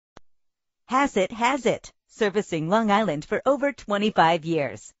Hassett has it, servicing Long Island for over 25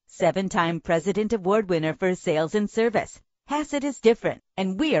 years. 7-time President Award winner for sales and service. Hassett is different,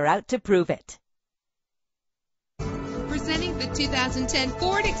 and we are out to prove it. Presenting the 2010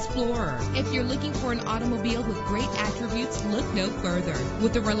 Ford Explorer. If you're looking for an automobile with great attributes, look no further.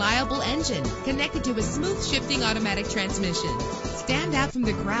 With a reliable engine connected to a smooth shifting automatic transmission. Stand out from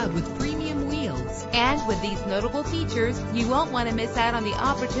the crowd with premium wheels. And with these notable features, you won't want to miss out on the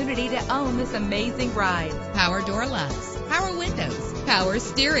opportunity to own this amazing ride. Power door locks, power windows, power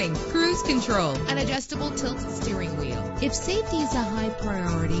steering, cruise control, an adjustable tilt steering wheel. If safety is a high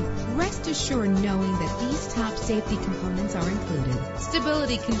priority, rest assured knowing that these top safety components are included.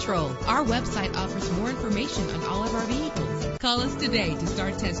 Stability control. Our website offers more information on all of our vehicles. Call us today to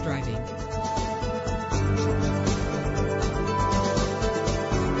start test driving.